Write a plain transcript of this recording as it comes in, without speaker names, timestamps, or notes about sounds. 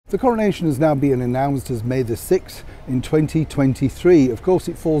The coronation has now been announced as May the 6th in 2023. Of course,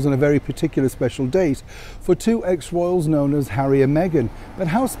 it falls on a very particular special date for two ex-royals known as Harry and Meghan. But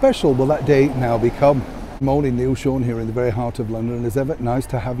how special will that day now become? Morning, Neil, Sean here in the very heart of London, and as ever, nice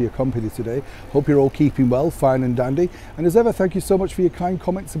to have your company today. Hope you're all keeping well, fine and dandy, and as ever, thank you so much for your kind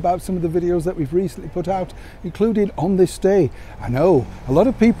comments about some of the videos that we've recently put out, including on this day. I know, a lot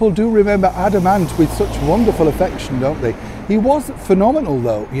of people do remember Adam Ant with such wonderful affection, don't they? He was phenomenal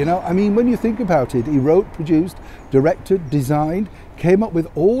though, you know, I mean, when you think about it, he wrote, produced, directed, designed, came up with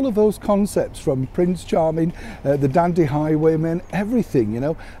all of those concepts from Prince Charming, the Dandy Highwayman, everything, you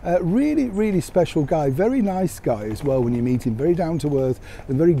know. Really, really special guy, very nice guy as well when you meet him, very down to earth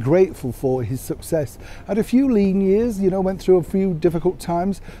and very grateful for his success. Had a few lean years, you know, went through a few difficult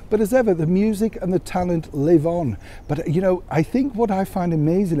times, but as ever, the music and the talent live on. But, you know, I think what I find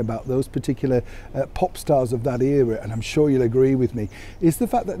amazing about those particular pop stars of that era, and I'm sure you'll agree with me, is the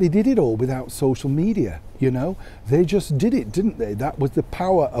fact that they did it all without social media. You know, they just did it, didn't they? That was the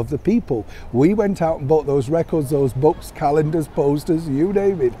power of the people. We went out and bought those records, those books, calendars, posters, you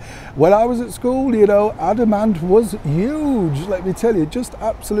name it. When I was at school, you know, Adam Ant was huge, let me tell you, just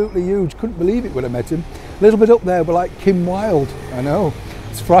absolutely huge. Couldn't believe it when I met him. A little bit up there, but like Kim Wilde, I know,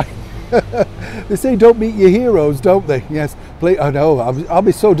 it's frightening. They say don't meet your heroes, don't they? Yes, I know, I'll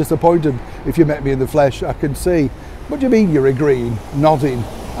be so disappointed if you met me in the flesh, I can see. What do you mean you're agreeing, nodding?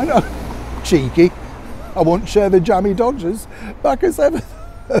 I know, cheeky. I won't share the jammy dodgers. Back as ever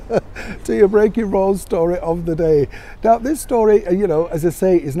to your breaking roll story of the day. Now this story, you know, as I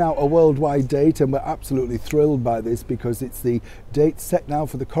say, is now a worldwide date, and we're absolutely thrilled by this because it's the date set now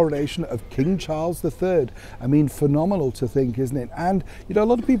for the coronation of King Charles III. I mean, phenomenal to think, isn't it? And, you know, a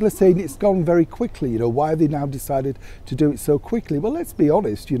lot of people are saying it's gone very quickly. You know, why have they now decided to do it so quickly? Well, let's be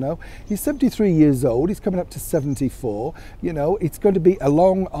honest, you know, he's 73 years old, he's coming up to 74. You know, it's going to be a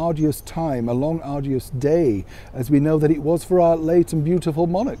long, arduous time, a long, arduous day, as we know that it was for our late and beautiful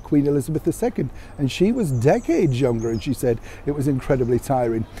monarch, Queen Elizabeth II, and she was decades younger, and she said it was incredibly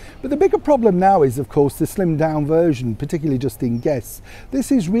tiring. But the bigger problem now is, of course, the slimmed down version, particularly just in guests.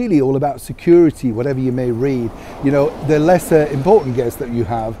 This is really all about security, whatever you may read. You know, the lesser important guests that you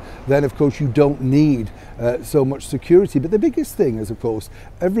have, then of course you don't need so much security. But the biggest thing is, of course,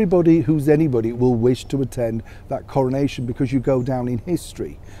 everybody who's anybody will wish to attend that coronation because you go down in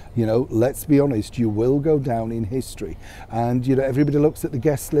history. You know, let's be honest, you will go down in history. And, you know, everybody looks at the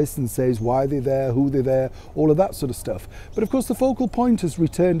guest list and says why they're there, who they're there, all of that sort of stuff. But of course, the focal point has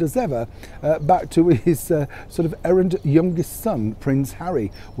returned as ever back to his sort of errant youngest son, Prince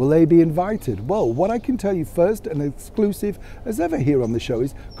Harry. Will they be invited? Well, what I can tell you first, and exclusive as ever here on the show,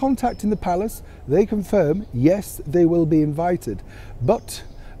 is contacting the palace. They confirm, yes, they will be invited. But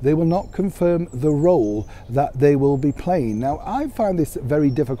they will not confirm the role that they will be playing. Now, I find this a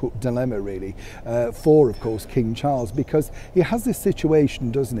very difficult dilemma, really, for, of course, King Charles, because he has this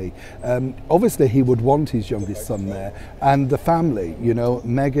situation, doesn't he? Obviously, he would want his youngest son there, and the family, you know,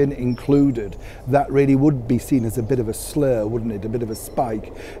 Meghan included. That really would be seen as a bit of a slur, wouldn't it? A bit of a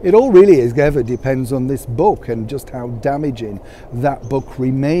spike. It all really, as ever, depends on this book and just how damaging that book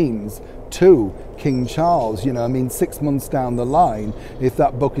remains to King Charles. You know, I mean, 6 months down the line, if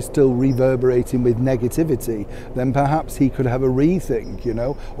that book is still reverberating with negativity, then perhaps he could have a rethink, you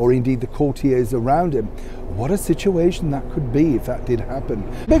know, or indeed the courtiers around him. What a situation that could be if that did happen.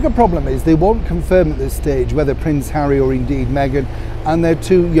 The bigger problem is they won't confirm at this stage whether Prince Harry or indeed Meghan and their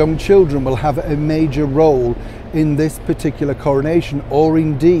two young children will have a major role in this particular coronation, or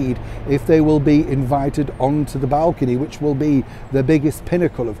indeed if they will be invited onto the balcony, which will be the biggest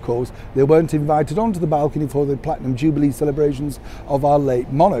pinnacle, of course. They weren't invited onto the balcony for the Platinum Jubilee celebrations of our late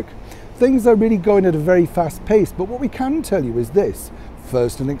monarch. Things are really going at a very fast pace, but what we can tell you is this.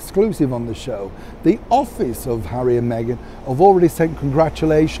 First and exclusive on the show, the office of Harry and Meghan have already sent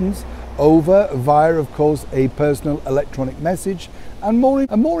congratulations over via, of course, a personal electronic message, and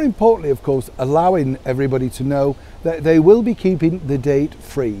more importantly, of course, allowing everybody to know that they will be keeping the date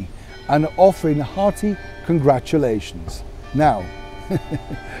free and offering hearty congratulations. Now,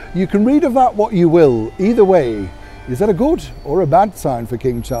 you can read of that what you will. Either way, is that a good or a bad sign for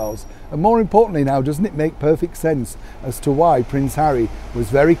King Charles? And more importantly now, doesn't it make perfect sense as to why Prince Harry was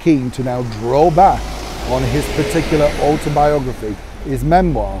very keen to now draw back on his particular autobiography, his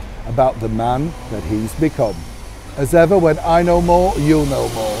memoir about the man that he's become. As ever, when I know more, you'll know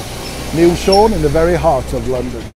more. Neil, Sean in the very heart of London.